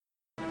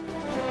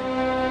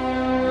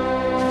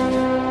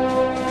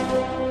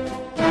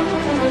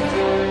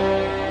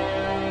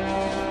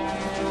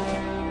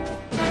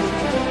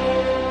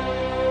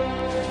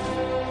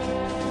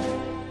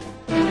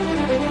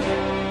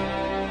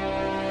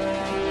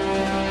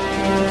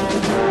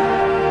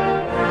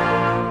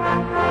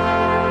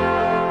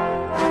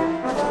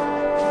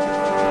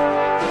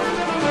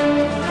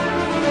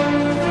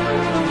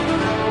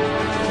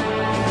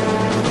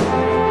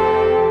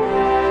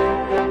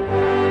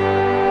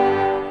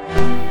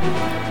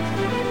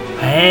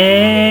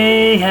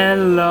Hey,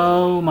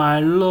 hello, my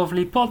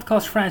lovely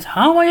podcast friends.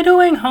 How are you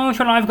doing? How's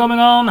your life going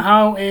on?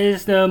 How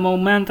is the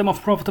momentum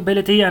of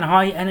profitability and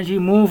high energy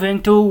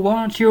moving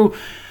towards you?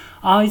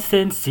 I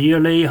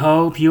sincerely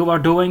hope you are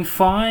doing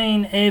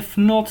fine. If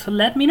not,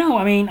 let me know.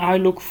 I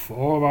look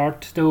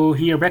forward to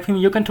hear back from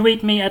you. You can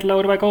tweet me at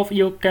Lodewijk,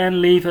 you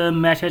can leave a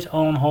message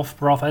on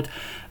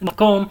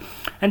hofprofit.com.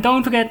 And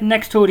don't forget,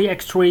 next to the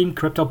extreme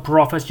crypto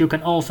profits, you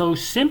can also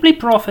simply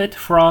profit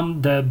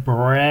from the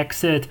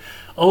Brexit.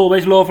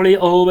 Always lovely,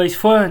 always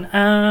fun.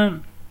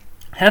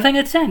 Having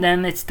it said,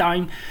 then it's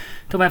time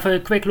to have a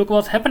quick look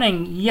what's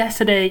happening.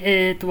 Yesterday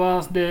it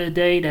was the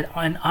day that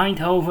in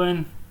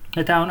Eindhoven,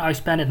 the town I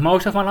spent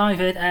most of my life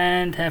with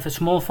and have a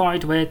small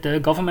fight with the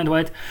government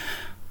with,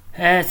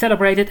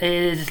 celebrated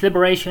its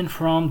liberation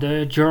from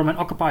the German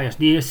occupiers.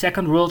 The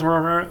Second World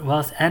War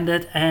was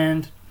ended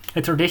and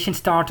the tradition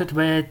started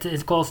with,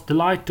 it's called the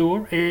Light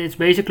Tour. It's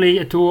basically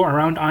a tour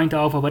around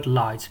Eindhoven with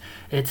lights.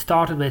 It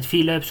started with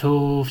Philips,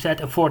 who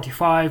said in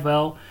 45,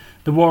 well,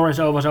 the war was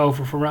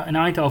over in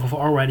Eindhoven for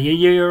already a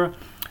year.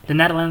 The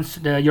Netherlands,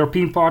 the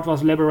European part,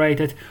 was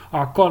liberated.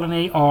 Our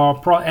colony,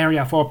 our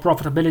area for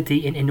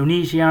profitability in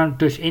Indonesia,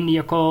 Dutch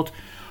India called,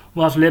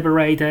 was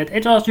liberated.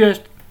 It was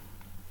just,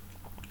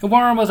 the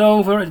war was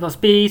over, it was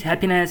peace,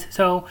 happiness.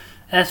 So,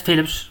 as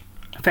Philips,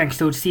 thanks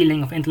to the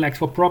stealing of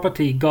intellectual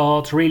property,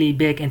 got really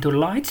big into the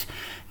lights,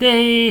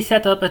 they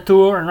set up a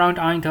tour around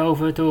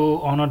Eindhoven to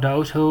honor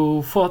those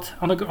who fought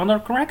on the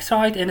correct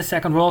side in the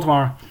Second World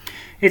War.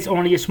 It's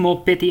only a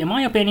small pity, in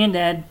my opinion,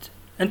 that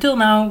until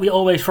now we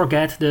always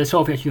forget the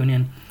Soviet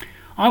Union.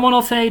 I will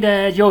not say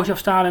that Joseph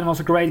Stalin was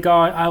a great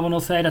guy. I will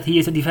not say that he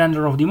is a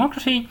defender of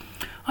democracy.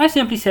 I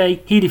simply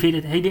say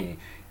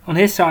on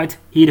his side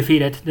he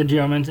defeated the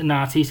Germans and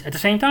Nazis at the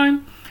same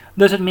time.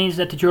 Does it mean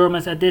that the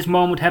Germans at this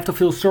moment have to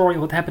feel sorry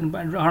what happened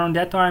around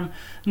that time?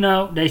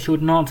 No, they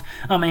should not.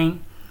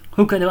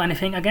 Who can do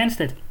anything against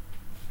it?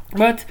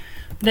 But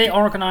they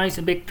organize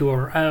a big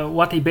tour.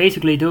 What they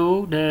basically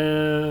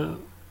do,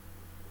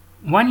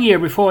 1 year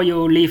before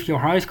you leave your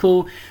high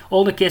school,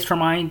 all the kids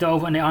from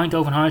Eindhoven and the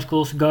Eindhoven high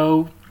schools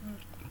go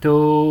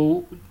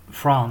to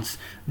France.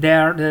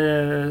 There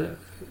the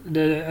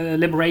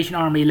Liberation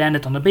Army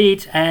landed on the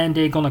beach and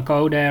they're gonna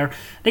go there.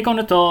 They're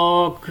gonna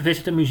talk,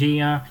 visit the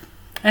museum,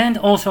 and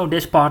also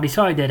this party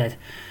side did it.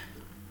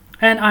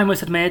 And I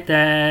must admit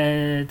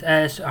that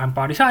as I'm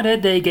party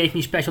sided, they gave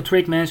me special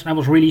treatments and I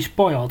was really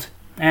spoiled.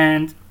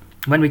 And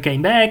when we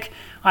came back,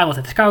 I was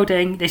at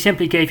scouting. They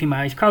simply gave me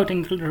my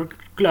scouting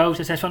clothes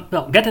and said,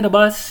 well, get in the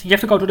bus, you have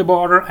to go to the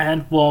border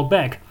and walk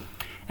back.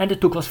 And it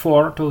took us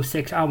 4 to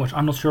 6 hours.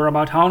 I'm not sure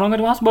about how long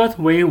it was, but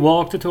we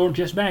walked the tour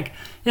just back.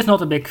 It's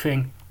not a big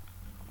thing.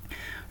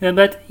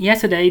 But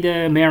yesterday,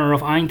 the mayor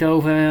of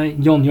Eindhoven,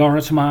 Jon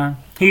Jorisma,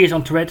 he is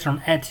on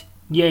Twitter at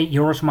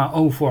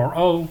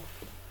jjorisma040,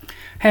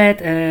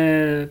 had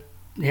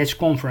his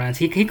conference.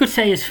 He could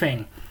say his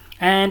thing.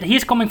 And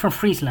he's coming from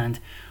Friesland.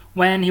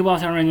 When he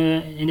was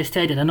in the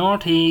state in the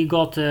north, he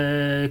got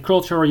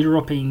cultural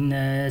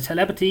European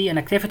celebrity and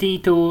activity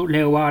to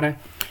Leeuwarden.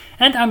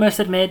 And I must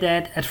admit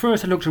that at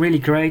first it looks really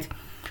great,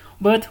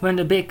 but when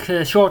the big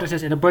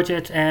shortages in the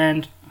budget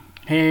and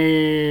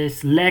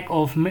his lack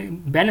of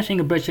balancing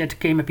a budget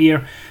came up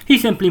here, he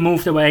simply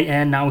moved away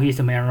and now he's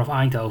the mayor of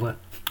Eindhoven.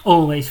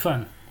 Always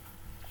fun.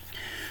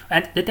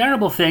 And the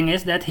terrible thing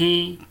is that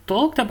he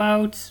talked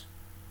about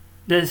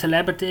the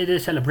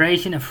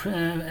celebration,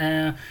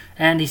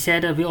 and he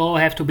said that we all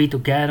have to be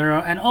together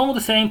and all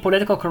the same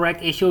political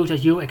correct issues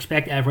as you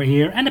expect every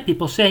year and the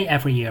people say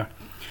every year.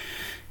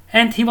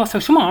 And he was so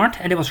smart,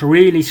 and it was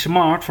really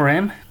smart for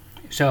him,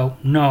 so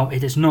no,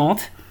 it is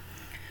not,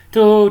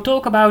 to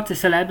talk about the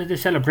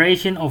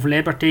celebration of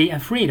liberty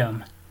and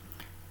freedom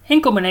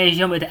in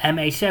combination with the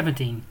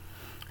MH17.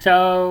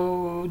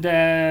 So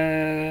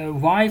the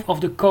wife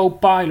of the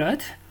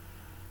co-pilot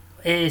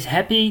is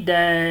happy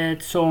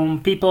that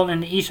some people in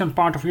the eastern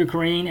part of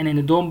Ukraine and in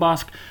the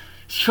Donbass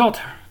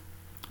shot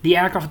the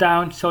aircraft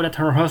down so that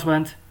her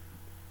husband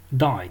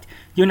died.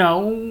 You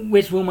know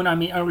which woman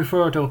I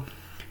refer to.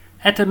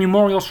 At the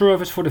memorial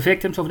service for the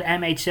victims of the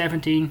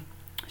MH17,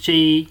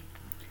 she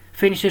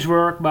finished his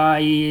work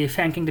by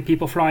thanking the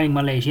people flying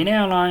Malaysian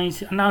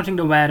Airlines, announcing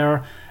the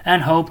weather,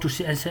 and hope to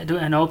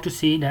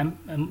see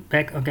them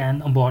back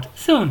again on board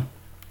soon.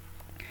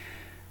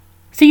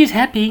 She is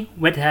happy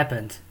what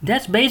happened.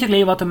 That's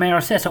basically what the mayor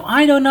says. So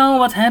I don't know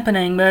what's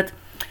happening, but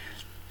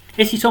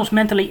is she somehow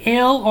mentally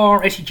ill,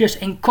 or is she just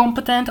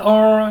incompetent,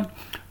 or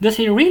does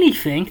he really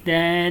think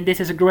that this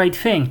is a great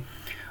thing?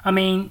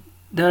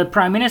 The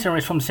prime minister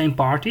is from the same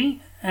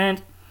party,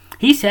 and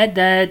he said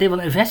that they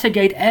will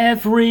investigate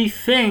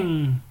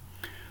everything.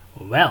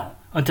 Well,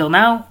 until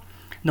now,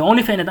 the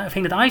only thing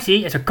that I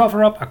see is a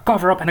cover-up, a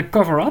cover-up, and a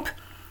cover-up.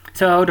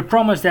 So the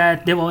promise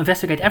that they will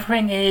investigate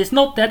everything is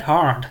not that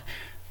hard.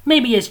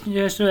 Maybe it's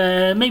just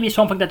maybe it's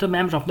something that the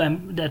members of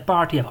that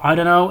party have. I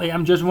don't know.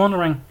 I'm just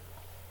wondering.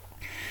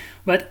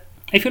 But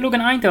if you look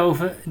in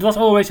Eindhoven, it was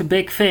always a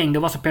big thing.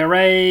 There was a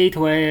parade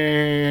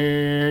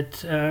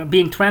with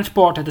being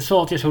transported the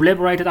soldiers who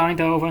liberated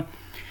Eindhoven,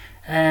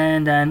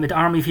 and then with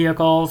army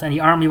vehicles, and the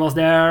army was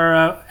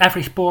there,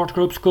 every sport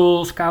group,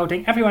 school,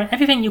 scouting, everyone,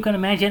 everything you can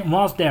imagine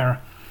was there,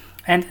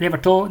 and they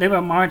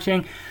were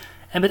marching,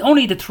 and with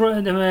only they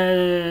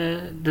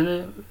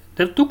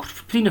took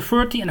between the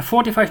 30 and the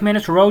 45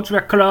 minutes, roads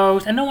were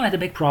closed, and no one had a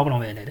big problem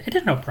with it. It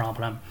is no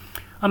problem.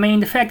 I mean,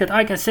 the fact that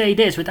I can say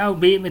this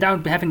without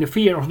having the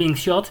fear of being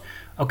shot,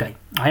 okay,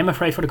 I am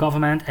afraid for the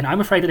government, and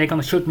I'm afraid that they're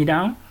gonna shoot me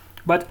down,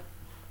 but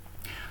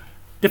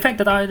the fact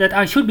that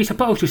I should be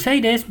supposed to say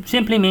this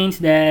simply means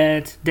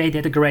that they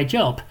did a great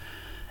job.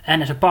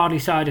 And as a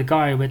partly-sided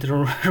guy with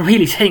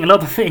really saying a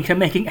lot of things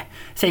and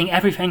saying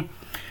everything,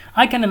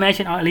 I can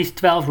imagine at least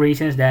 12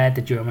 reasons that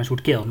the Germans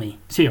would kill me.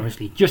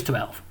 Seriously, just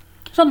 12.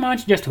 It's not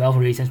much, just 12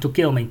 reasons to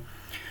kill me.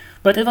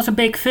 But it was a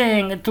big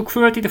thing. It took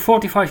 30 to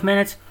 45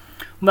 minutes.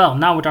 Well,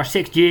 now with our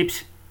 6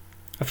 jeeps,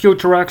 a few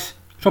trucks,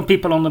 some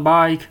people on the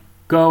bike,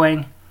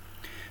 going.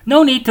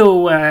 No need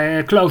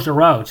to close the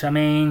roads. I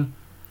mean,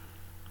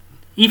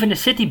 even the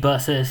city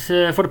buses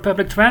for the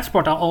public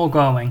transport are all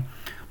going.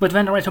 But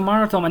when there is a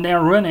marathon and they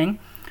are running,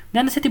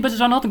 then the city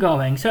buses are not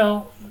going.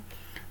 So,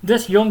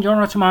 does Jon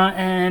Jorritsma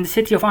and the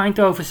city of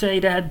Eindhoven say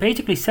that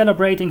basically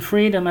celebrating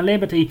freedom and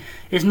liberty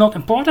is not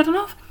important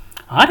enough?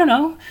 I don't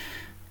know.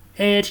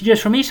 It's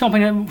just for me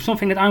something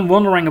that I'm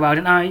wondering about,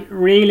 and I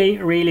really,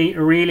 really,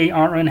 really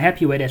are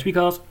unhappy with this,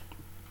 because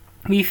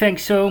we think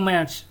so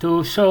much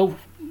to so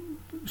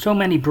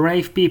many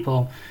brave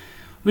people.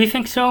 We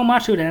think so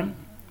much to them,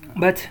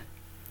 but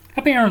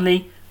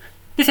apparently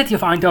the city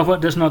of Eindhoven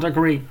does not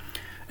agree.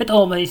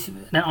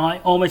 I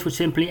always would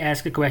simply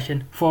ask the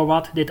question, for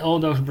what did all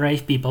those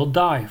brave people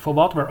die? For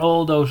what were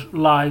all those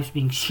lives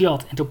being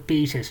shot into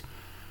pieces?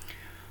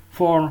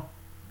 For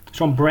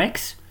some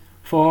bricks?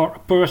 For a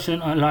person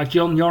like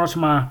Jon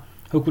Jorritsma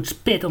who could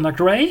spit on a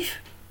grave?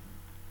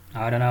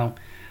 I don't know.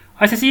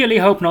 I sincerely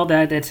hope not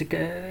that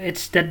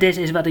that this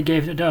is what they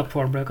gave it up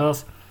for,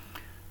 because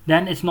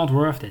then it's not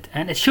worth it.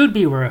 And it should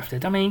be worth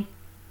it. I mean,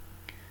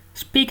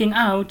 speaking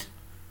out,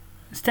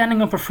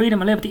 standing up for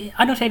freedom and liberty,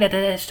 I don't say that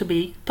it has to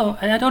be tough.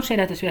 I don't say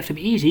that it has to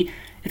be easy.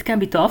 It can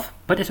be tough,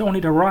 but it's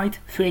only the right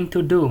thing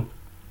to do.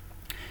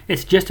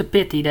 It's just a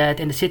pity that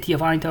in the city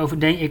of Eindhoven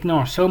they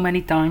ignore so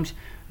many times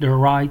the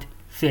right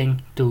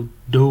thing to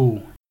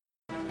do.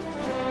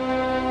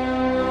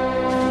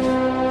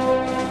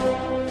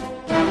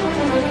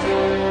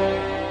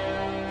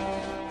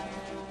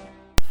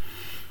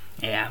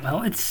 Yeah,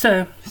 well, it's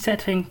a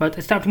sad thing, but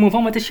it's time to move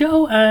on with the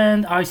show,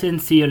 and I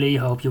sincerely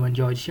hope you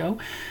enjoyed the show.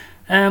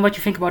 What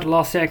you think about the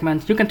last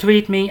segment, you can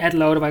tweet me at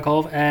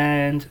Lodewijkhof,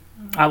 and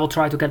I will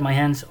try to get my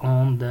hands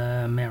on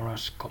the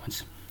mirror's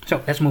comments.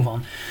 So, let's move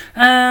on.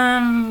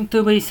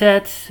 To be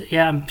said,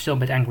 yeah, I'm still a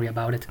bit angry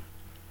about it.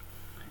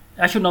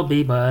 I should not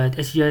be, but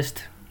it's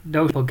just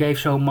those people gave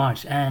so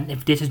much, and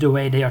if this is the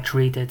way they are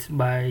treated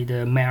by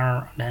the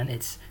mayor, then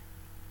it's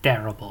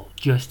terrible,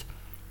 just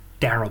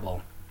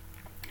terrible.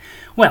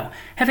 Well,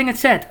 having it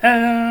said,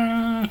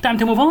 time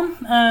to move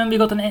on. I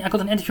got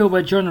an interview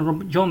with John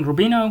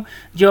Rubino.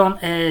 John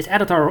is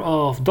editor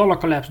of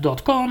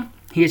DollarCollapse.com.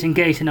 He is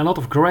engaged in a lot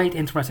of great,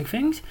 interesting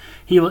things.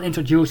 He will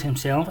introduce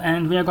himself,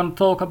 and we are going to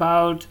talk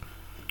about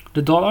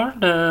the dollar,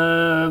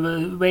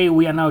 the way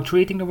we are now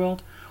treating the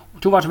world,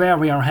 towards where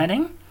we are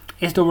heading.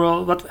 Is the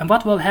world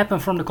what will happen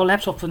from the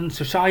collapse of a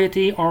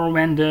society, or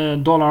when the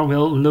dollar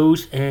will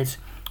lose its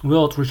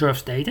world reserve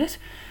status,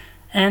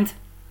 and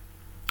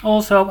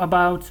also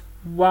about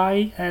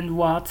why and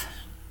what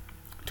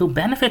to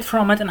benefit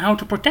from it and how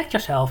to protect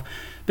yourself,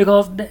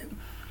 because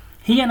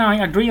he and I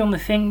agree on the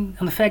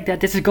fact that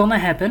this is gonna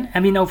happen,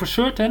 and we know for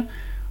certain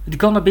it's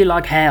gonna be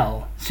like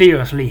hell,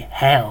 seriously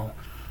hell.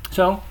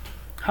 So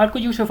how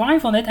could you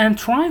survive on it and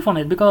thrive on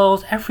it?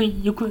 Because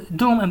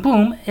doom and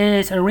boom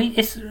is a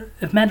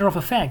matter of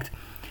a fact.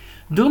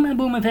 Doom and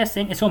boom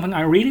investing is something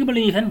I really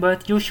believe in,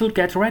 but you should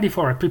get ready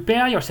for it.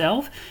 Prepare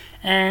yourself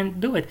and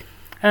do it.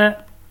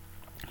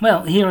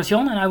 Well, here is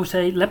Jon, and I would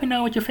say, let me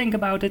know what you think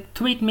about it.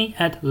 Tweet me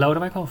at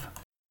Lodewijkhof.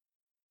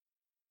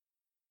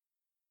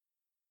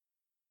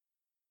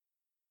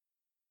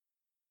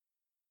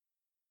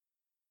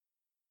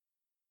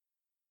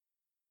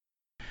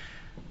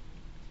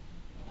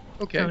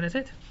 Okay. So that's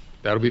it.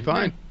 That'll be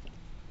fine.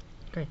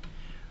 Okay.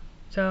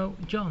 So,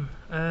 Jon,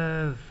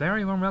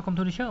 very warm welcome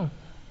to the show.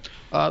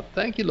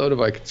 Thank you,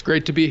 Lodewijk. It's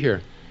great to be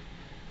here.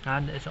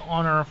 And it's an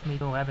honor for me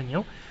to having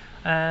you.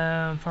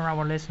 For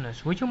our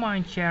listeners, would you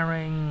mind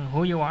sharing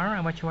who you are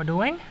and what you are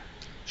doing?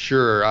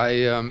 Sure.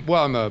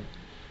 I'm a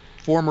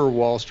former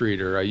Wall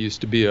Streeter. I used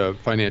to be a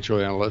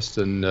financial analyst,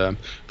 and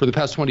for the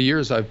past 20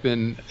 years, I've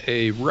been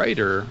a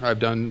writer. I've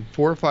done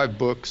 4 or 5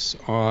 books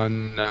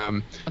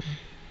on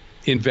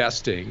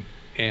investing,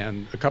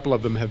 and a couple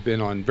of them have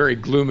been on very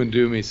gloom and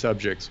doomy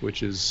subjects,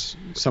 which is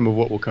some of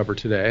what we'll cover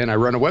today. And I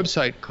run a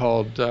website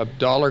called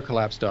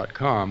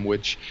DollarCollapse.com,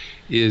 which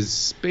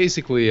is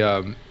basically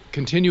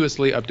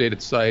continuously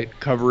updated site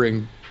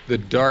covering the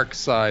dark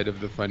side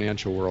of the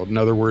financial world. In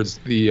other words,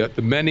 the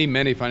many,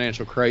 many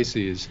financial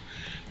crises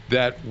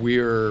that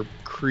we're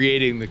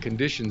creating the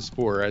conditions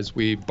for as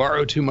we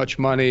borrow too much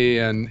money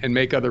and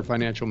make other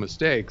financial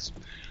mistakes.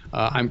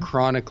 I'm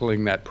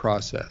chronicling that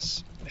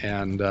process,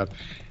 and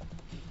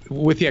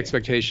with the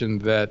expectation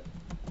that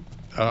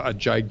a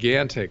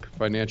gigantic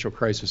financial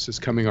crisis is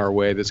coming our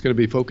way that's going to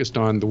be focused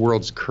on the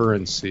world's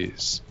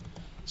currencies.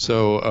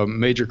 So a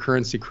major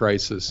currency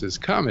crisis is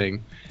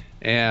coming,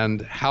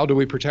 and how do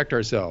we protect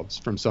ourselves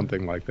from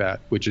something like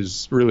that, which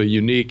is really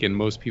unique in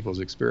most people's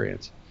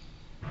experience?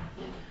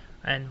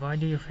 And why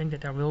do you think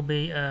that there will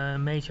be a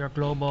major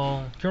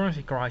global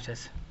currency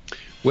crisis?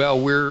 Well,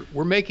 we're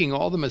making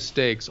all the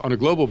mistakes on a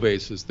global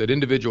basis that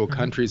individual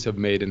countries have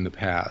made in the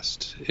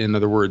past. In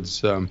other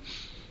words,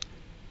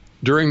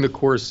 during the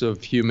course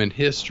of human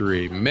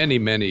history,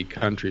 many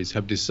countries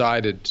have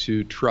decided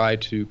to try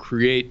to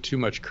create too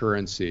much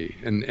currency,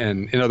 and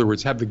in other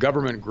words, have the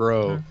government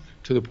grow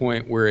to the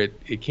point where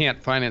it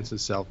can't finance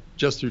itself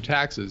just through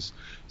taxes,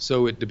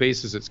 so it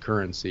debases its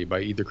currency by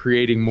either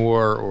creating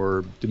more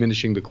or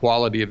diminishing the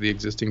quality of the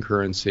existing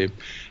currency.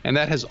 And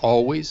that has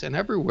always and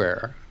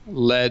everywhere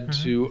led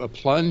to a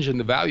plunge in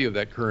the value of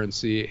that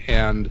currency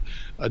and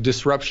a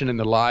disruption in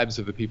the lives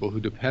of the people who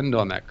depend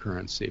on that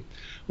currency.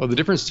 Well, the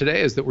difference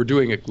today is that we're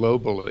doing it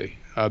globally.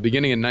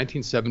 Beginning in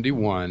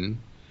 1971,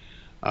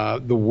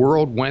 the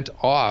world went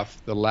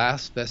off the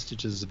last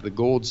vestiges of the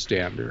gold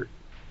standard,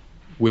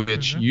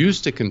 which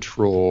used to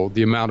control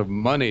the amount of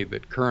money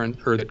that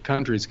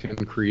countries can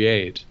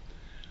create.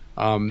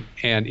 And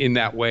in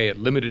that way, it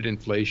limited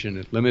inflation.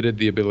 It limited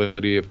the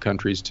ability of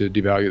countries to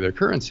devalue their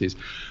currencies.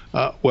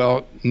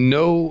 Well,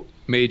 no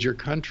major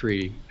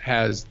country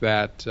has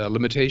that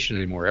limitation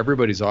anymore.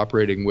 Everybody's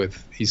operating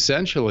with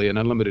essentially an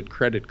unlimited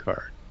credit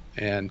card.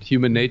 And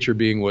human nature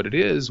being what it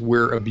is,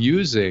 we're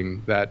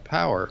abusing that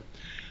power.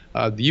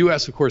 The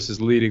U.S., of course,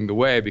 is leading the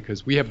way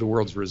because we have the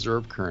world's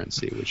reserve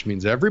currency, which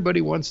means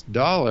everybody wants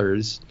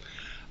dollars,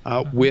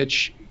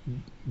 which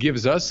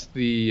gives us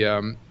the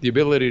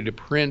ability to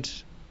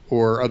print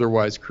or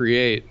otherwise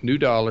create new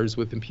dollars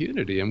with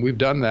impunity. And we've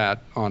done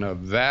that on a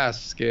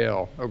vast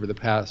scale over the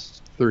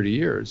past 30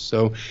 years.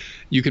 So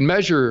you can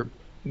measure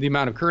the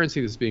amount of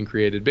currency that's being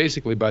created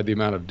basically by the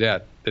amount of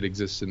debt that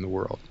exists in the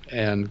world.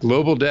 And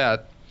global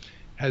debt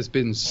has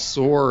been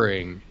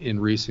soaring in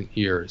recent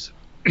years.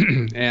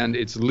 And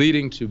it's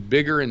leading to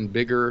bigger and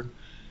bigger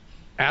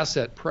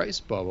asset price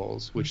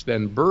bubbles, which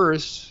then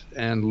burst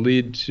and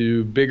lead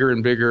to bigger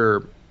and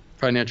bigger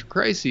financial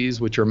crises,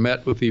 which are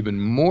met with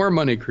even more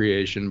money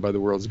creation by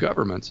the world's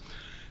governments.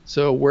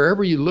 So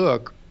wherever you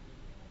look,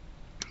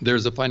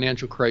 there's a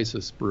financial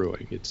crisis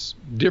brewing. It's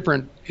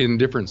different in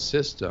different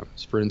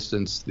systems. For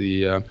instance,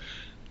 the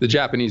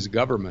Japanese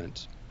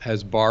government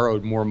has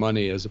borrowed more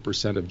money as a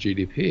percent of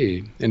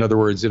GDP, in other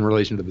words, in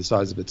relation to the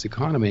size of its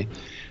economy,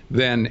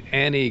 than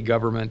any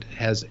government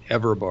has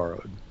ever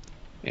borrowed.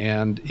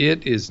 And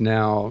it is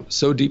now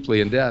so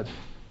deeply in debt,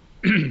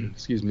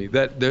 excuse me,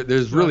 that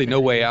there's really no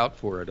way out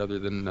for it other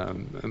than,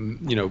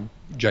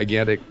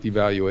 gigantic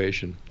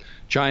devaluation.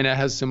 China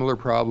has similar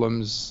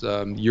problems.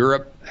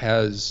 Europe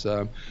has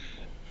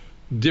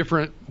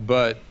different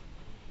but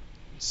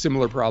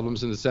similar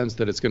problems in the sense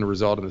that it's going to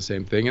result in the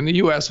same thing. And the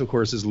U.S., of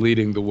course, is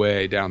leading the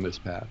way down this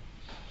path.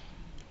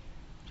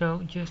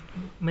 So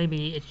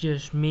maybe it's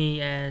just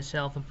me as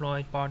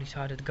self-employed,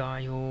 party-sided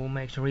guy who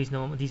makes a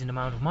decent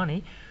amount of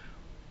money.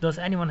 Does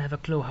anyone have a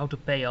clue how to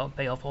pay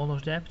off all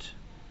those debts?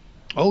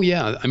 Oh,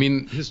 yeah. I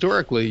mean,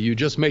 historically, you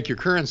just make your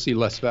currency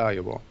less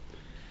valuable.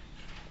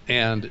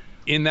 And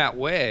in that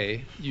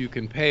way, you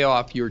can pay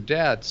off your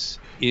debts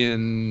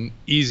in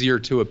easier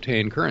to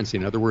obtain currency.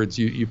 In other words,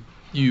 you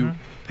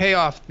pay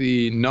off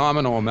the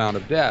nominal amount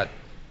of debt,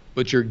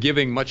 but you're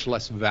giving much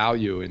less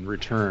value in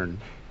return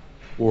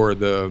for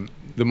the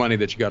money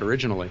that you got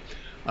originally.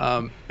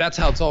 That's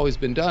how it's always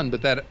been done,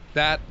 but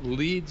that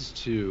leads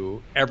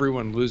to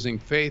everyone losing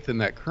faith in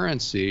that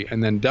currency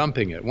and then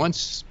dumping it.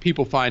 Once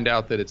people find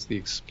out that it's the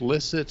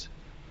explicit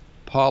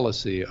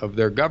policy of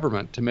their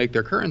government to make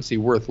their currency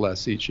worth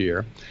less each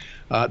year,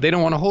 they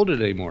don't want to hold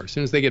it anymore. As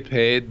soon as they get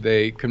paid,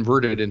 they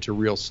convert it into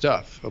real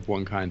stuff of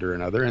one kind or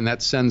another, and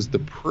that sends the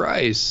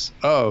price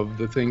of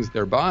the things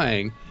they're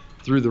buying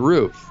through the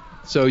roof.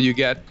 So you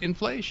get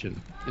inflation,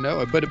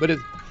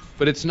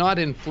 but it's not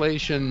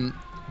inflation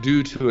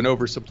due to an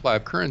oversupply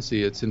of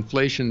currency. It's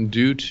inflation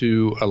due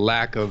to a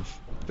lack of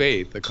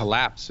faith, a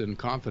collapse in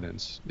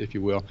confidence, if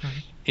you will,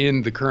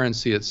 in the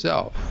currency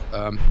itself.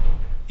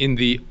 In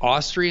the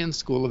Austrian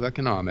School of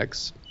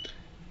Economics,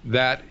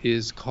 that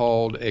is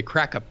called a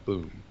crack-up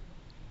boom.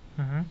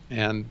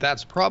 And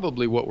that's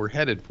probably what we're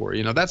headed for.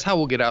 That's how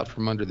we'll get out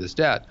from under this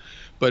debt.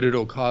 But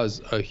it'll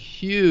cause a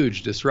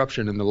huge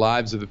disruption in the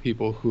lives of the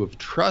people who have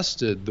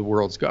trusted the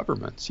world's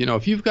governments.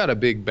 If you've got a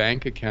big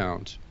bank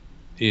account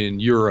in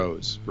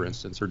euros, for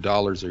instance, or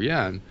dollars or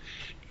yen,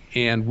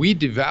 and we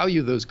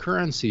devalue those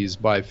currencies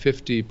by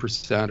 50%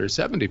 or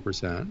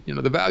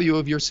 70%, the value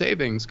of your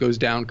savings goes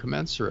down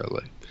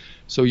commensurately.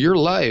 So your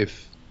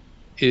life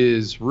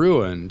is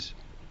ruined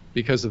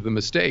because of the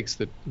mistakes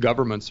that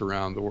governments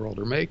around the world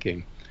are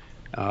making.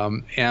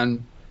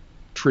 And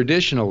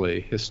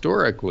traditionally,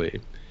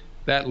 historically,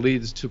 that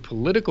leads to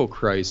political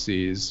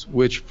crises,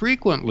 which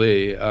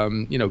frequently,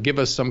 give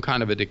us some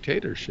kind of a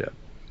dictatorship.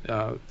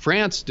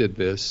 France did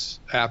this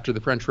after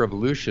the French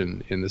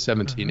Revolution in the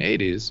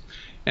 1780s,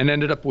 and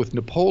ended up with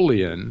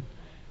Napoleon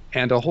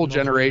and a whole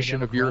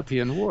generation of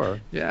European war.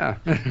 Yeah.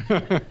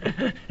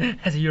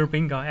 As a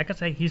European guy, I can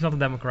say he's not a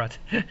Democrat.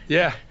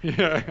 Yeah.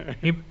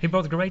 He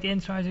brought great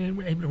insights. He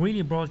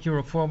really brought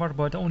Europe forward,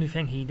 but the only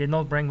thing he did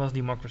not bring was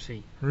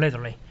democracy,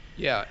 literally.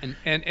 Yeah,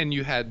 and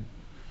you had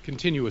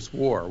continuous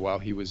war while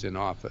he was in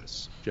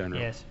office,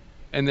 generally. Yes.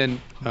 And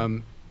then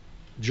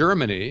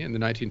Germany in the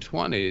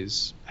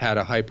 1920s had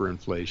a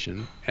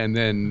hyperinflation, and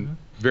then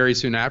very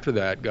soon after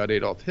that got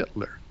Adolf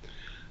Hitler.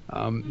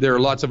 There are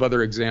lots of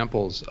other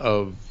examples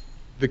of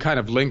the kind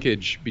of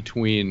linkage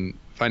between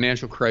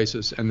financial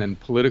crisis and then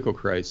political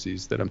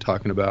crises that I'm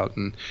talking about.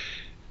 And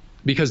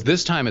because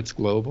this time it's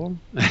global,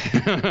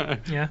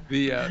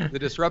 the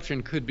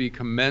disruption could be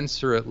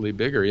commensurately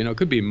bigger. It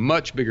could be a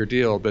much bigger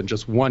deal than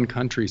just one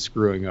country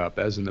screwing up,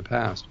 as in the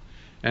past.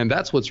 And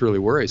that's what's really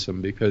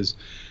worrisome, because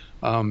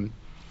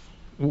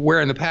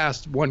where in the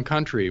past one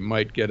country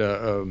might get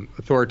a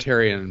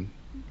authoritarian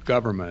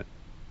government,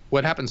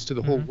 what happens to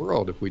the whole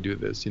world if we do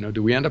this?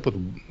 Do we end up with,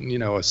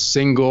 a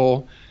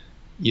single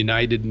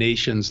United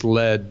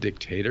Nations-led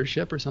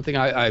dictatorship or something?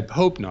 I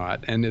hope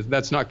not, and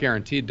that's not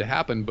guaranteed to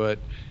happen, but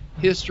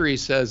history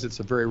says it's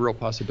a very real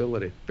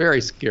possibility.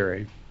 Very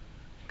scary.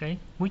 Okay.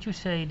 Would you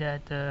say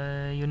that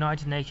the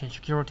United Nations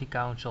Security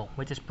Council,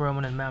 with its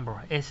permanent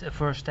member, is a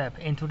first step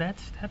into that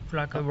step,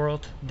 like a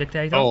world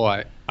dictator? Oh,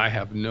 I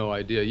have no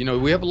idea.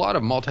 We have a lot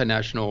of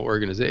multinational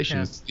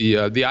organizations.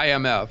 Yeah. The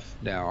IMF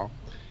now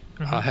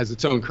has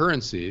its own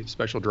currency,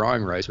 special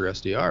drawing rights, or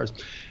SDRs,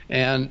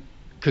 and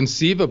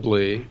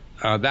conceivably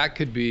that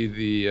could be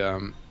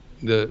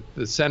the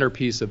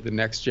centerpiece of the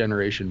next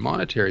generation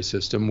monetary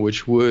system,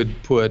 which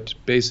would put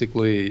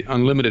basically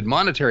unlimited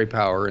monetary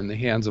power in the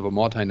hands of a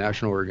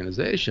multinational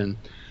organization,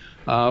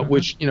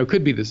 which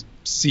could be the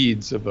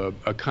seeds of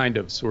a kind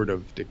of sort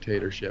of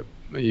dictatorship.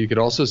 You could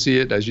also see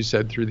it, as you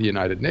said, through the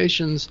United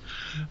Nations.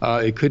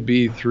 It could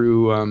be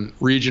through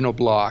regional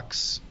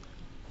blocs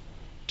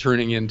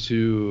turning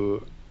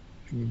into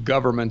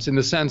governments, in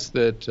the sense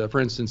that, for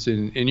instance,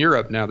 in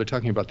Europe now, they're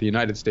talking about the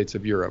United States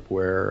of Europe,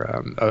 where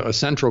a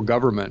central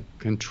government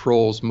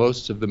controls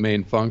most of the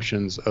main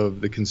functions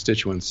of the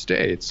constituent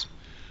states.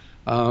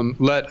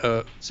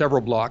 Let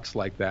several blocs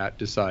like that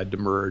decide to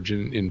merge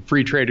in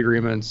free trade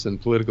agreements and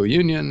political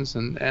unions,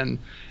 and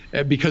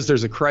because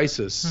there's a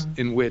crisis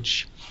in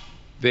which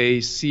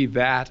they see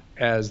that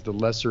as the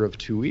lesser of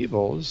two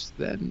evils,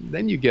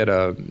 then you get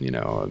a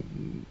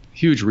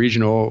huge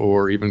regional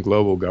or even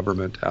global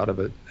government out of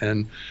it.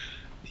 And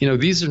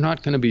these are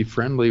not going to be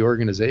friendly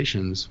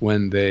organizations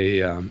when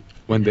they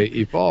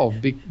evolve,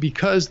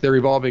 because they're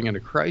evolving in a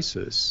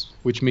crisis,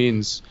 which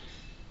means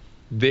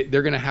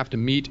they're going to have to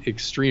meet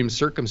extreme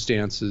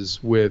circumstances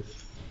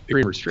with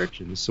extreme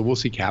restrictions. So we'll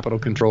see capital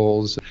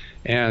controls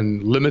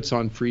and limits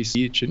on free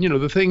speech, and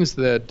the things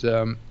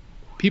that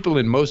people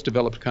in most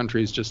developed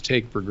countries just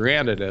take for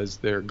granted as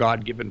their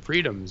God-given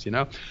freedoms.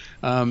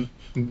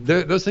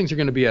 Those things are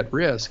going to be at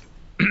risk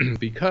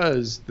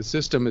because the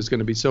system is going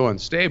to be so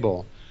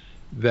unstable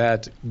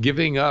that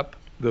giving up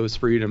those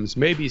freedoms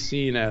may be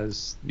seen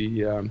as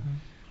the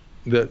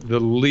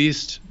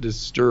least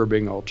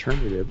disturbing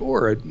alternative,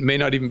 or it may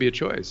not even be a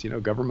choice.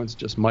 Governments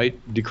just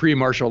might decree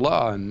martial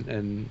law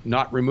and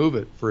not remove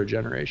it for a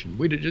generation.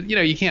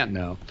 You can't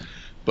know,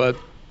 but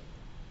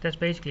that's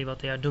basically what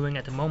they are doing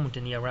at the moment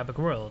in the Arabic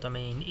world. I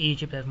mean,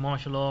 Egypt has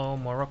martial law,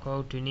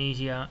 Morocco,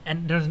 Tunisia,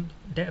 and there's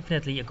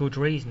definitely a good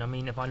reason. I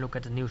mean, if I look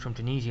at the news from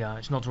Tunisia,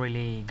 it's not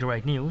really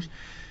great news.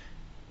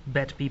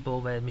 Bad people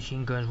with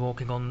machine guns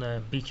walking on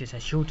the beaches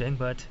and shooting,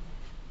 but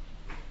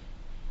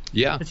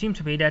it seems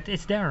to be that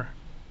it's there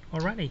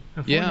already,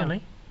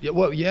 unfortunately.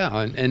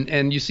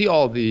 And you see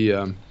all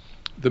the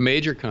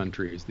major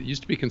countries that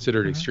used to be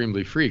considered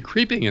extremely free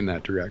creeping in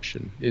that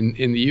direction.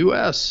 In the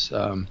U.S.,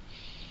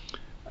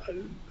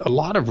 a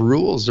lot of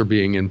rules are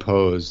being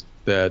imposed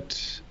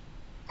that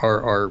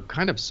are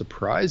kind of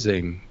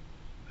surprising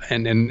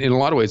and in a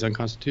lot of ways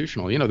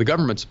unconstitutional. The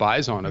government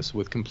spies on us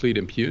with complete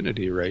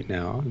impunity right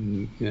now.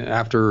 And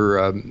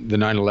after the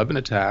 9/11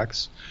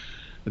 attacks,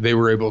 they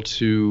were able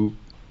to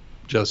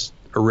just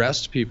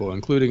arrest people,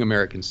 including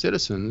American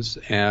citizens,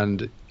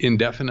 and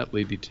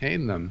indefinitely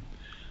detain them.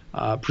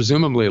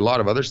 Presumably a lot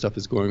of other stuff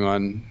is going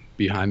on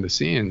behind the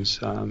scenes.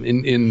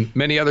 In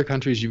many other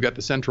countries, you've got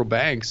the central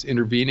banks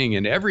intervening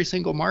in every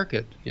single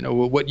market.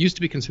 What used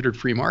to be considered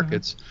free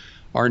markets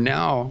are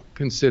now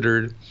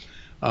considered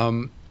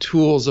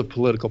tools of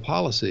political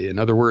policy. In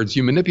other words,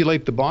 you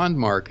manipulate the bond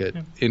market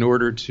in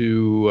order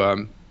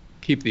to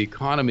keep the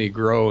economy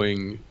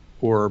growing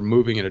or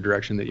moving in a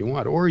direction that you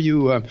want, or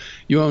you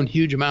own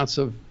huge amounts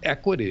of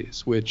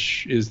equities,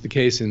 which is the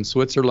case in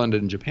Switzerland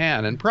and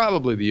Japan, and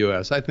probably the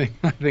U.S. I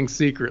think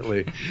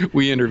secretly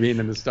we intervene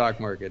in the stock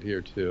market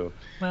here too.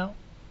 Well,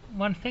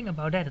 one thing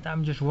about that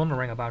I'm just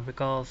wondering about,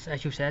 because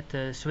as you said,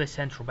 the Swiss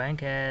central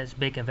bank has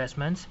big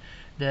investments.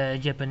 the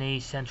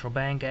Japanese central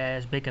bank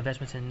has big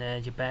investments in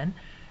Japan,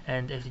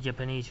 and if the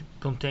Japanese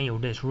continue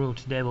this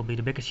route, they will be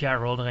the biggest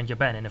shareholder in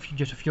Japan in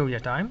just a few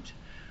years' time.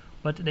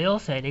 But they all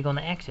say they're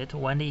gonna exit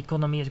when the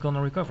economy is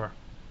gonna recover.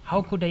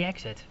 How could they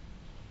exit?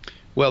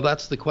 Well,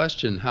 that's the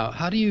question.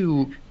 How do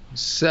you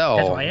That's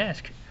sell why I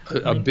ask.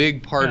 a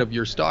big part Yeah. of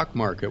your stock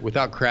market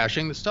without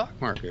crashing the stock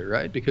market,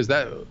 right? Because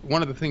that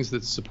one of the things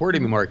that's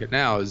supporting the market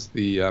now is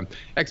the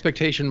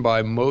expectation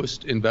by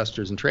most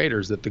investors and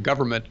traders that the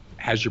government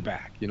has your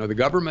back. You know,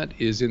 the government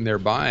is in there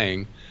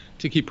buying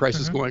to keep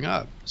prices going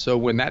up. So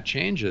when that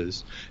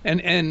changes,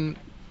 and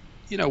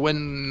you know,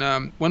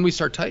 when we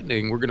start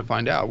tightening, we're going to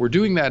find out. We're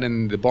doing that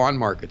in the bond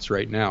markets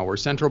right now, where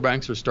central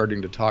banks are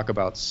starting to talk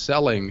about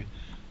selling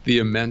the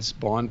immense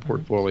bond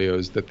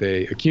portfolios that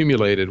they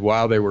accumulated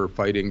while they were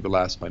fighting the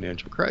last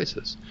financial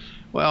crisis.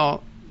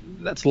 Well,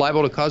 that's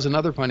liable to cause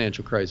another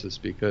financial crisis,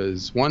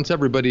 because once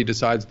everybody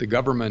decides the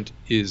government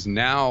is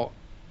now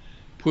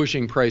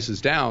pushing prices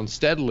down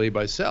steadily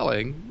by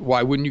selling,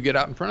 why wouldn't you get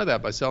out in front of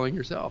that by selling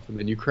yourself? And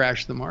then you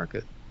crash the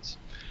markets.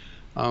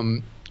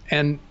 And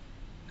an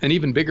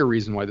even bigger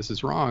reason why this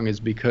is wrong is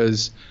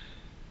because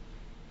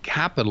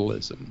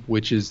capitalism,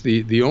 which is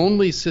the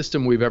only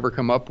system we've ever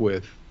come up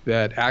with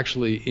that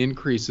actually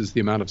increases the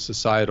amount of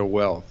societal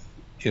wealth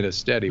in a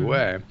steady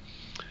way.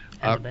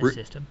 And the best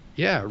system.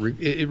 Yeah,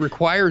 it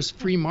requires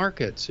free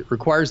markets. It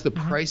requires the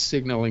price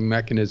signaling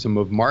mechanism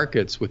of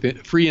markets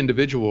with free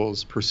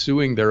individuals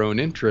pursuing their own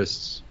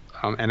interests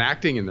and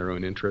acting in their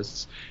own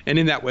interests, and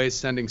in that way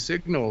sending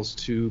signals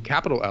to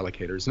capital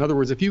allocators. In other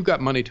words, if you've got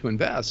money to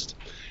invest,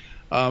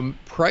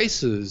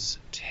 prices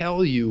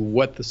tell you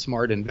what the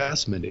smart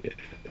investment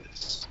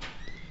is,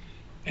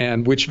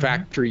 and which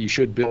factory you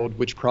should build,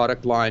 which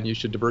product line you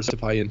should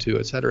diversify into,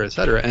 et cetera, et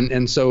cetera.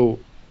 And so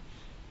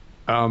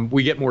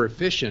we get more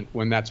efficient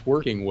when that's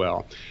working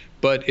well.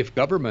 But if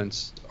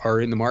governments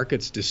are in the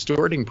markets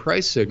distorting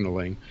price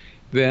signaling,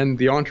 then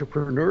the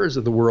entrepreneurs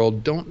of the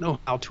world don't know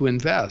how to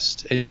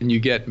invest. And you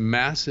get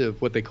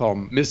massive, what they call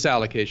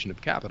misallocation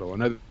of capital.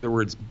 In other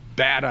words,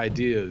 bad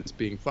ideas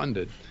being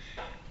funded.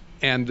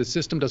 And the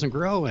system doesn't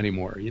grow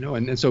anymore, you know.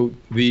 And so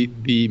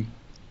the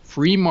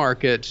free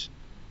market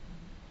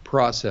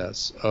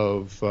process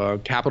of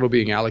capital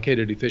being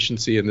allocated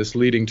efficiency, and this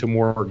leading to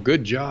more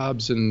good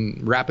jobs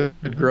and rapid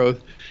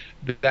growth,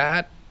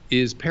 that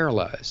is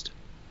paralyzed.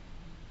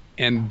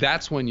 And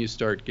that's when you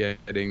start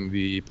getting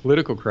the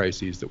political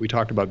crises that we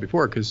talked about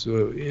before, because,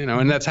 you know,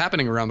 and that's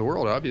happening around the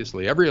world,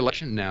 obviously. Every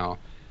election now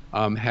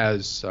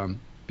has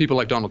people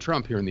like Donald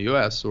Trump here in the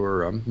U.S.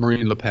 or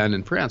Marine Le Pen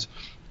in France,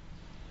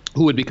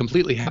 who would be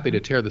completely happy to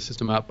tear the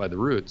system out by the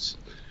roots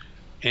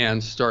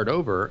and start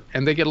over.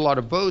 And they get a lot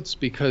of votes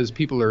because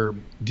people are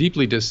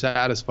deeply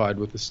dissatisfied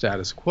with the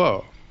status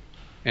quo.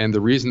 And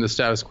the reason the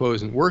status quo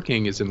isn't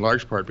working is in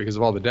large part because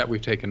of all the debt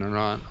we've taken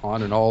on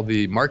and all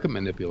the market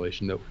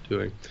manipulation that we're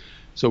doing.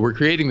 So we're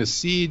creating the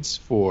seeds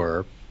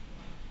for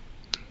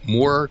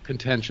more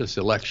contentious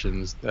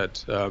elections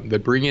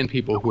that bring in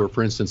people who are,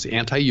 for instance,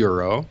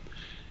 anti-Euro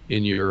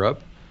in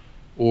Europe,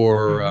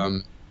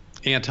 or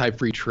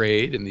anti-free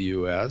trade in the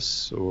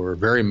U.S., or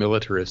very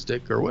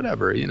militaristic, or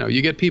whatever. You know,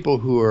 you get people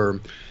who are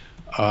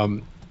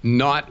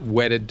not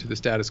wedded to the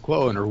status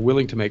quo and are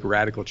willing to make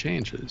radical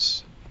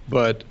changes.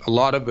 But a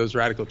lot of those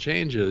radical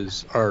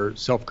changes are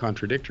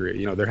self-contradictory.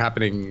 You know, they're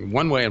happening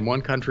one way in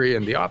one country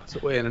and the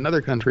opposite way in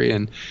another country,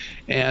 and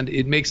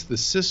it makes the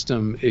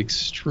system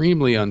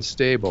extremely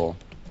unstable,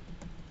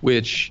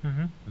 which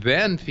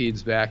then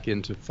feeds back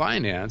into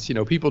finance. You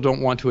know, people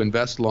don't want to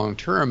invest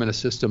long-term in a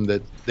system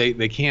that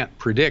they can't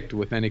predict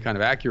with any kind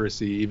of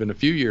accuracy, even a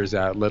few years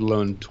out, let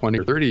alone 20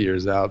 or 30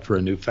 years out for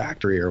a new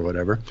factory or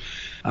whatever.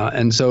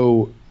 And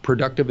so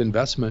productive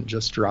investment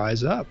just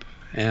dries up.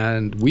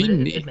 And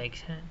it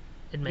makes sense.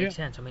 It makes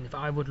sense. I mean, if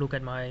I would look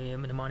at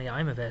the money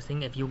I'm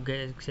investing, if you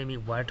say me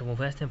where to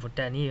invest in for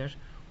 10 years,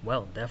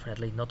 well,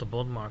 definitely not the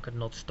bond market,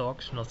 not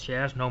stocks, not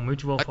shares, no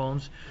mutual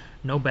funds,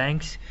 no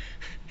banks.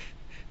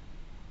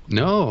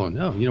 No.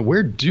 You know,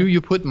 where do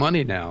you put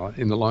money now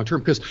in the long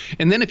term?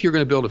 And then if you're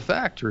going to build a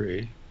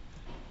factory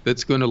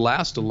that's going to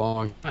last a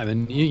long time,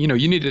 and you know,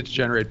 you need it to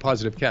generate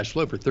positive cash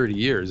flow for 30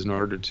 years in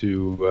order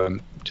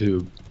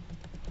to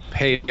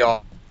pay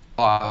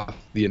off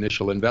the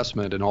initial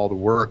investment and all the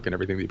work and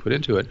everything that you put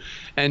into it.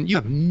 And you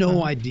have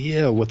no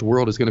idea what the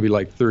world is going to be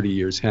like 30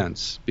 years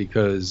hence,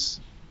 because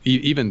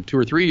even 2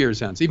 or 3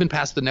 years hence, even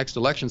past the next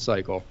election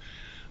cycle,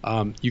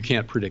 you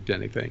can't predict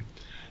anything.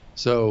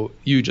 So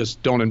you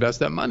just don't invest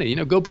that money. You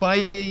know, go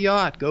buy a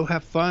yacht, go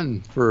have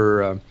fun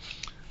for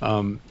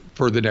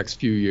the next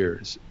few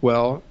years.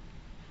 Well,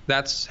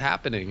 that's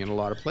happening in a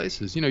lot of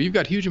places. You know, you've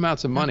got huge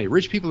amounts of money.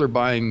 Rich people are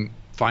buying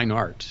fine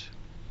art,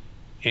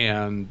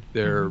 and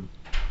they're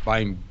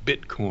buying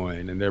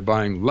Bitcoin, and they're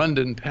buying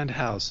London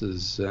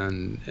penthouses,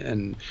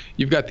 and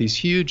you've got these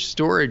huge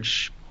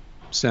storage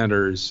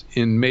centers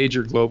in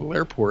major global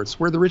airports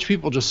where the rich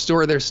people just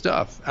store their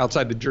stuff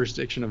outside the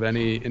jurisdiction of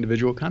any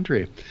individual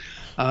country.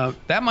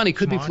 That money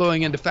could be Smart.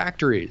 flowing into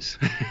factories,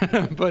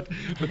 but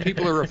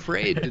people are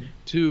afraid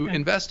to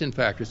invest in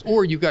factories.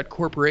 Or you've got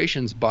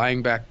corporations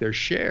buying back their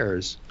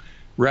shares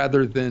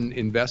rather than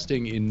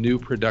investing in new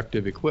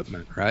productive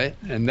equipment, right?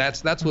 And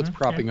that's what's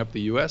propping up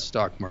the U.S.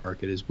 stock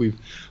market. Is we've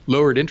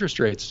lowered interest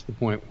rates to the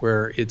point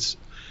where it's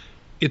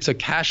a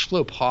cash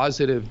flow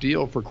positive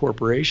deal for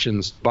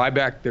corporations to buy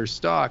back their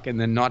stock and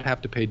then not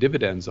have to pay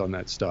dividends on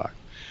that stock.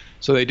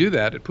 So they do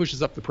that. It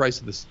pushes up the price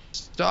of the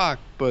stock,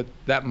 but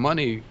that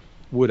money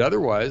would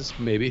otherwise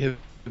maybe have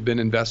been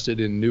invested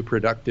in new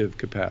productive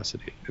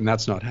capacity, and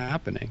that's not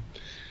happening.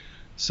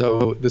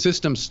 So the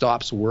system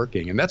stops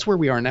working, and that's where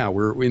we are now.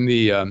 We're in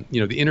the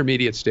the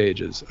intermediate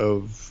stages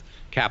of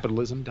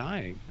capitalism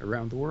dying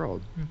around the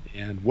world,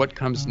 and what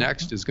comes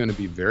next is going to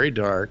be very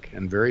dark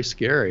and very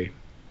scary.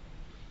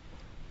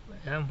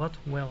 And what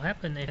will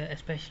happen if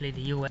especially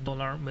the US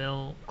dollar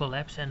will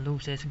collapse and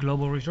lose its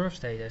global reserve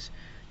status?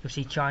 You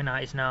see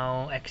China is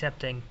now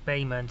accepting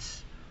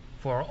payments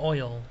for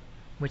oil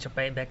which are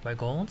paid back by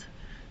gold.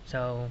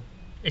 So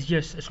it's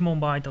just a small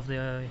bite of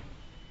the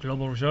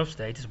global reserve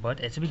status, but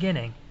it's a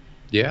beginning.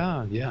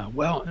 Yeah.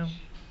 Well,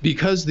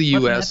 because the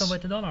What will U.S. happen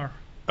with the dollar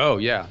Oh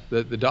yeah,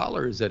 the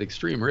dollar is at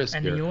extreme risk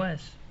and here. the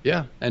US?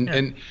 Yeah,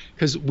 and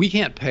because we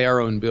can't pay our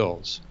own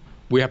bills,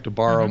 we have to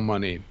borrow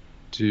money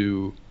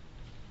to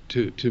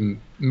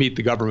meet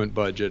the government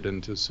budget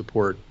and to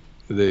support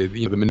the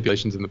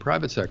manipulations in the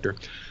private sector.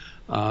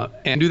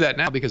 And do that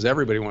now because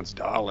everybody wants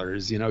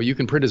dollars. You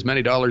can print as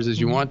many dollars as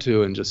you want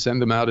to and just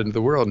send them out into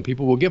the world, and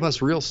people will give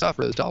us real stuff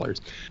for those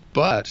dollars.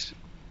 But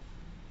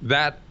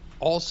that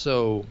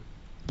also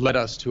led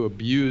us to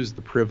abuse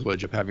the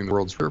privilege of having the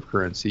world's reserve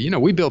currency.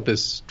 We built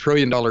this $1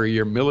 trillion a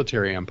year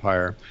military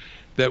empire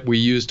that we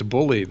use to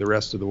bully the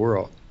rest of the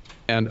world.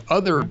 And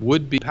other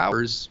would-be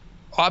powers,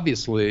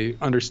 obviously,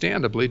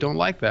 understandably, don't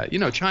like that.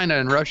 China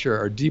and Russia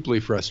are deeply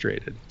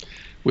frustrated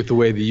with the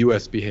way the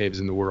U.S. behaves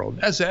in the world,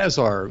 as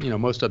are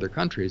most other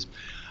countries,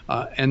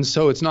 and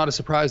so it's not a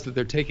surprise that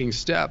they're taking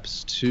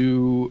steps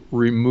to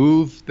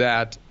remove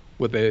that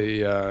what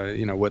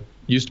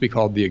used to be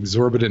called the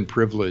exorbitant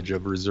privilege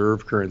of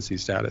reserve currency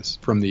status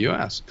from the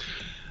U.S.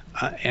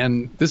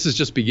 And this is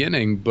just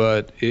beginning,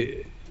 but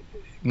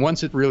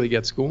once it really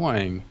gets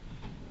going,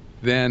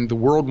 then the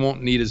world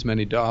won't need as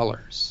many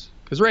dollars.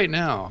 Because right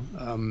now,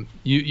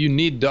 you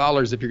need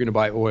dollars if you're going to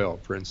buy oil,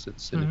 for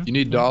instance. And if you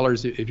need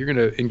dollars if you're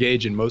going to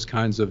engage in most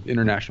kinds of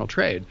international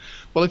trade.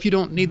 Well, if you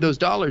don't need those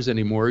dollars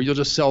anymore, you'll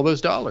just sell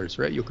those dollars,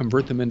 right? You'll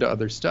convert them into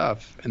other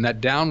stuff. And that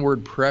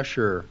downward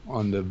pressure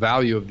on the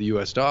value of the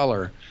U.S.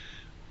 dollar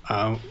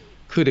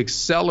could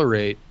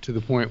accelerate to the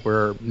point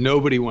where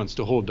nobody wants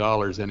to hold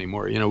dollars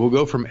anymore. We'll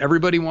go from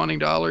everybody wanting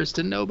dollars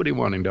to nobody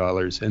wanting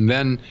dollars. And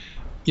then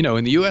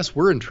in the U.S.,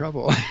 we're in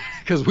trouble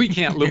because we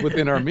can't live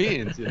within our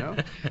means,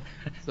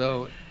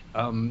 So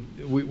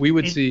we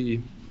would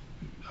see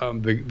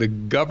the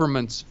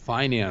government's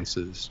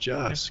finances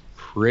just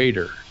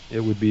crater.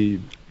 It would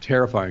be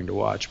terrifying to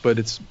watch, but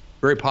it's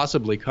very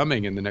possibly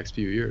coming in the next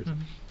few years.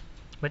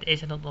 But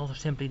is it not also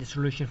simply the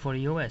solution for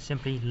the US?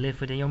 Simply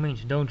live within your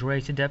means. Don't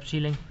raise the debt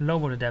ceiling,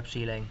 lower the debt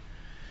ceiling.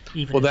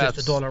 Even if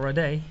it's $1 a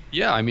day.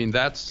 Yeah, I mean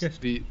that's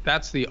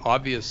the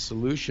obvious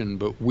solution,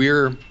 but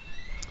we're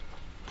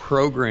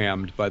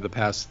programmed by the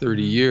past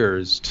 30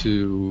 years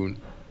to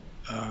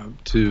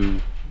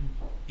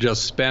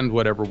just spend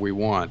whatever we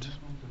want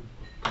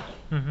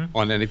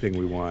on anything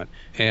we want,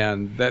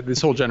 and that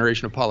this whole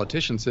generation of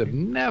politicians have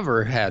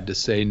never had to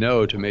say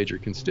no to major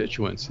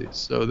constituencies,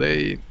 so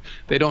they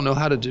don't know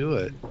how to do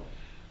it.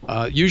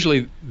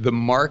 Usually the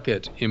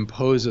market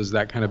imposes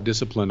that kind of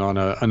discipline on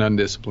an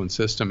undisciplined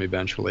system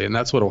eventually, and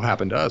that's what will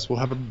happen to us. We'll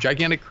have a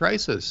gigantic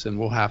crisis, and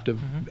we'll have to,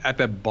 at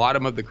the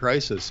bottom of the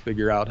crisis,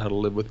 figure out how to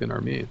live within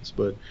our means.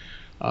 But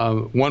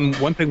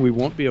one thing we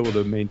won't be able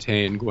to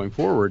maintain going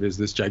forward is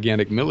this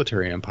gigantic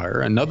military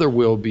empire. Another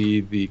will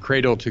be the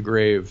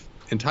cradle-to-grave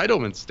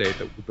entitlement state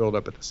that we build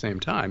up at the same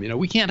time.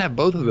 We can't have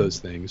both of those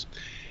things,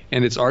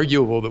 and it's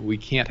arguable that we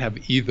can't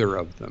have either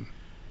of them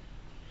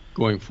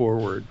going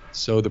forward.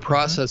 So the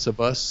process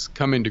of us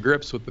coming to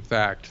grips with the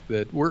fact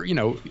that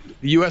the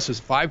U.S. is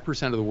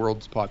 5% of the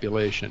world's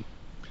population.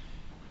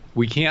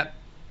 We can't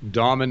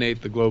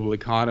dominate the global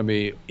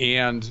economy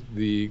and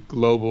the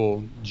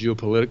global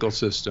geopolitical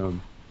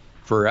system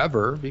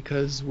forever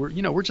because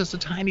we're just a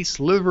tiny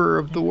sliver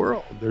of the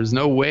world. There's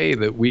no way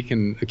that we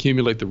can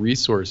accumulate the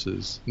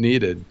resources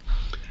needed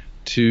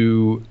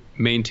to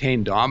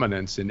maintain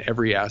dominance in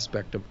every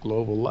aspect of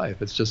global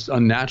life. It's just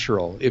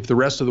unnatural if the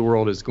rest of the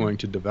world is going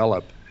to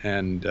develop,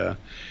 and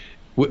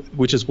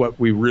which is what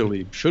we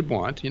really should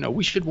want.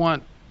 We should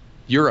want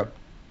Europe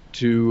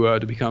to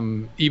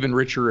become even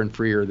richer and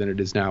freer than it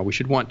is now. We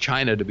should want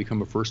China to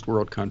become a first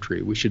world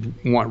country. We should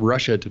want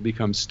Russia to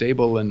become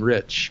stable and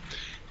rich.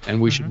 And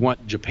we should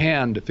want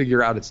Japan to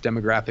figure out its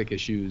demographic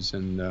issues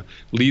and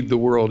lead the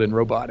world in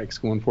robotics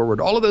going forward.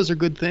 All of those are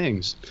good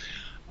things.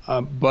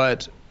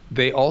 But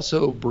they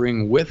also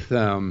bring with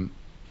them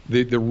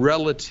the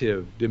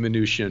relative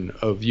diminution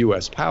of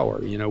U.S. power.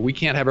 We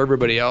can't have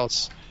everybody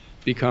else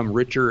become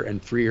richer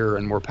and freer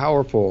and more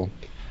powerful,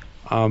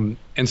 and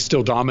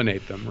still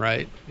dominate them,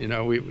 right?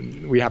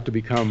 We have to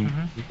become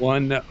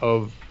one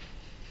of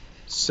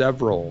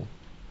several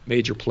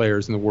major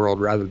players in the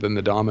world rather than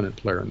the dominant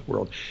player in the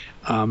world.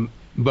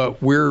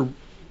 But we're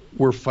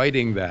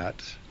fighting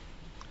that,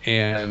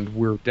 and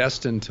we're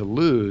destined to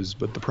lose,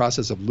 but the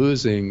process of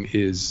losing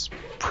is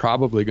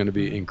probably going to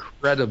be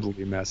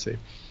incredibly messy.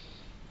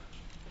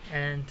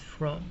 And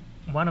from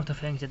one of the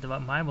things that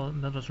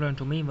was learned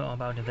to me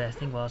about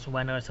investing was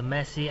when there's a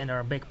messy and there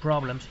are big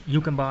problems,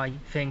 you can buy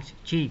things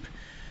cheap.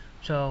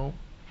 So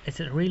it's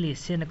a really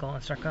cynical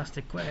and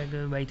sarcastic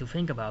way to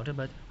think about it,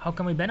 but how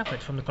can we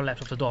benefit from the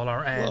collapse of the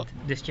dollar and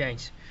this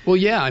change? Well,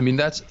 yeah, I mean,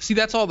 that's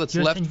all that's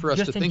left for us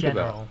to think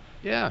general. about.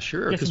 Yeah,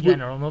 sure. Just in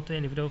general, not the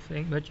individual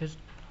thing, but just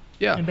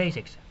in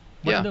basics.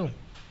 What to do?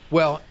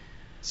 Well,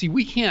 see,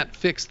 we can't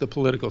fix the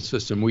political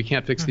system. We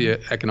can't fix the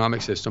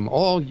economic system.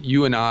 All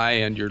you and I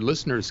and your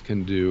listeners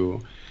can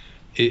do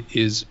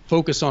is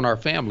focus on our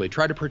family,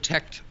 try to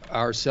protect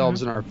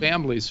ourselves and our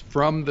families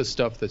from the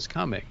stuff that's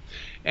coming.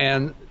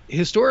 And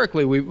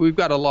historically, we've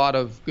got a lot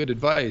of good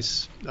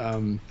advice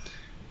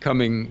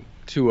coming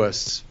to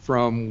us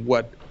from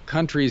what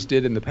countries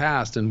did in the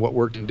past and what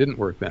worked and didn't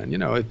work then.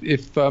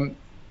 If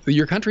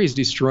your country is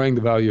destroying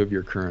the value of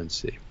your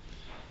currency,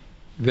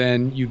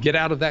 then you get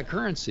out of that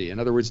currency. In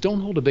other words,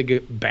 don't hold a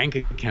big bank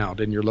account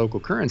in your local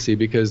currency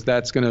because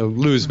that's going to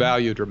lose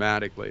value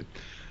dramatically.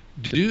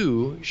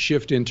 Do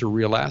shift into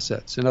real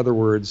assets. In other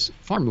words,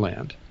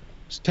 farmland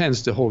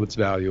tends to hold its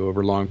value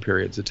over long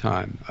periods of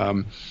time.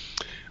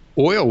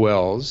 Oil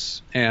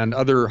wells and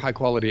other high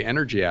quality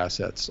energy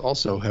assets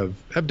also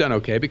have done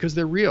okay because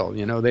they're real.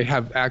 They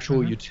have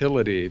actual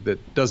utility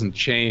that doesn't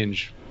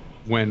change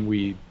when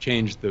we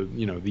change the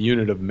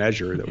unit of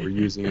measure that we're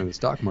using in the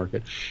stock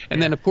market.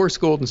 And then, of course,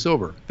 gold and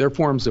silver. They're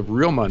forms of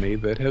real money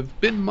that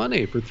have been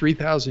money for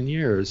 3,000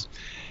 years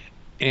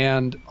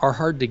and are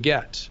hard to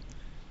get.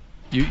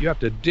 You have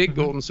to dig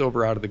gold and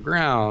silver out of the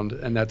ground,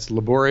 and that's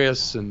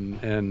laborious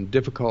and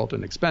difficult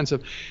and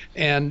expensive.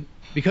 And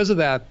because of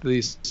that,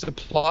 the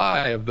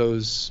supply of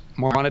those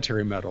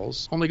monetary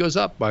metals only goes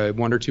up by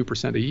 1 or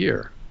 2% a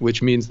year,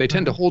 which means they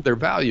tend to hold their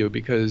value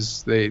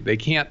because they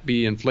can't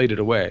be inflated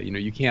away.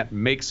 You can't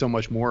make so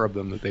much more of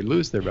them that they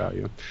lose their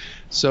value.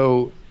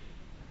 So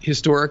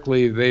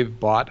historically, they've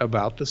bought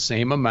about the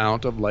same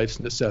amount of life's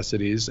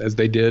necessities as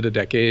they did a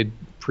decade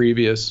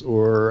previous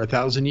or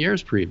 1,000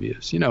 years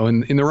previous. In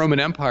the Roman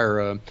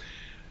Empire,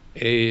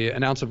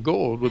 an ounce of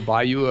gold would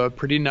buy you a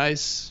pretty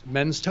nice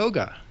men's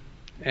toga.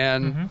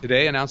 And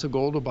today, an ounce of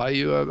gold will buy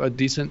you a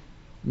decent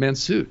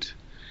men's suit.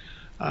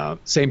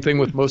 Same thing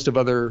with most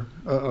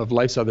of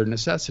life's other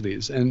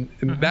necessities. And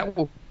that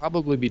will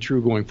probably be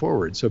true going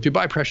forward. So if you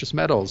buy precious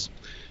metals,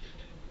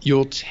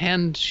 you'll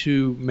tend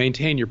to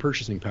maintain your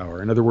purchasing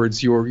power. In other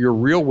words, your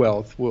real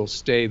wealth will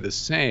stay the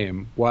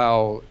same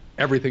while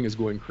everything is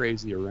going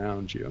crazy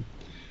around you.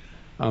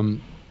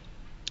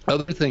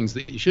 Other things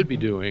that you should be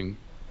doing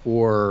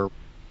for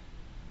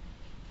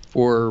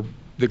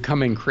the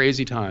coming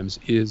crazy times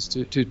is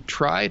to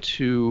try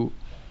to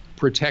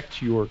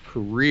protect your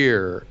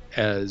career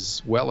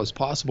as well as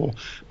possible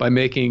by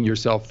making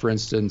yourself, for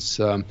instance,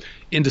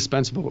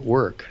 indispensable at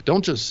work.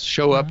 Don't just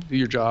show up, do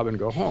your job, and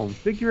go home.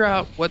 Figure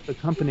out what the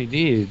company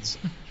needs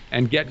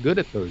and get good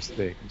at those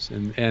things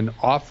and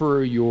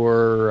offer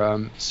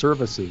your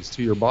services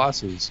to your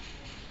bosses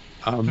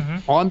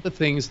on the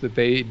things that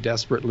they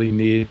desperately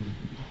need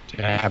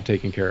to have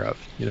taken care of.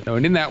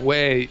 And in that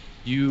way,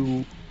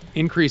 you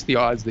increase the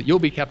odds that you'll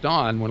be kept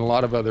on when a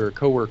lot of other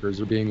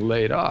coworkers are being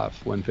laid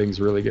off when things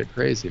really get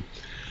crazy.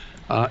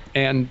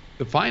 And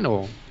the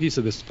final piece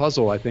of this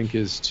puzzle, I think,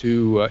 is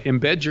to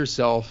embed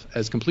yourself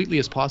as completely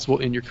as possible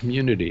in your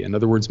community. In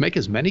other words, make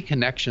as many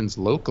connections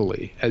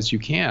locally as you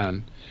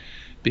can,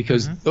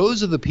 because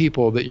those are the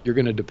people that you're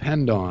going to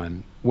depend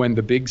on when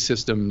the big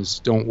systems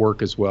don't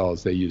work as well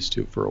as they used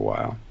to for a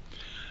while.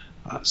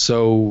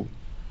 So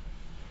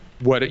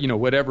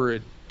whatever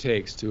it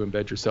takes to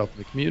embed yourself in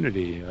the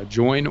community,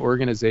 join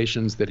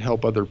organizations that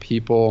help other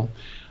people,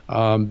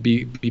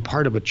 be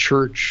part of a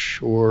church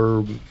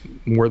or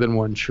more than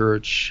one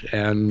church,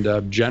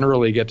 and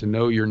generally get to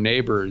know your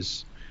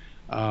neighbors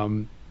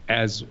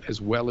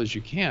as well as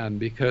you can,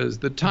 because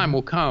the time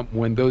will come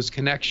when those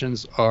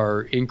connections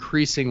are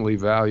increasingly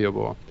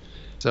valuable.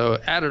 So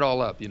add it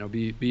all up,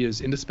 be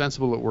as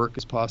indispensable at work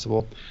as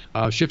possible.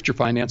 Shift your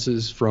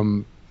finances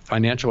from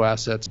financial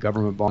assets,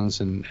 government bonds,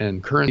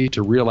 and currency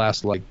to real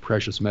assets like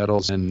precious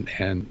metals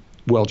and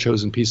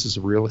well-chosen pieces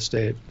of real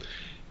estate,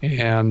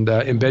 and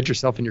embed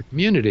yourself in your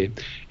community,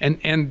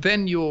 and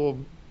then you'll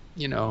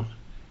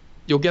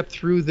get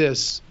through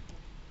this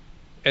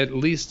at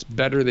least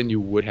better than you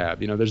would have.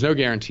 There's no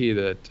guarantee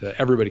that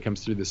everybody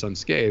comes through this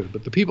unscathed,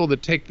 but the people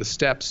that take the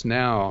steps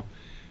now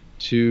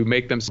to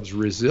make themselves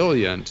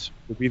resilient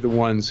will be the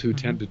ones who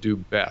tend to do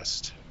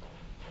best.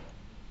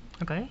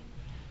 Okay.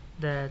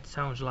 That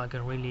sounds like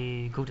a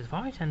really good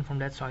advice, and from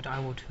that side I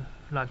would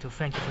like to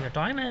thank you for your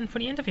time and for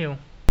the interview.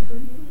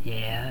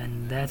 Yeah,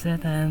 and that's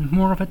it, and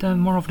more of it,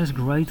 and more of these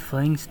great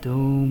things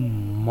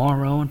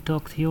tomorrow, and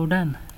talk to you then.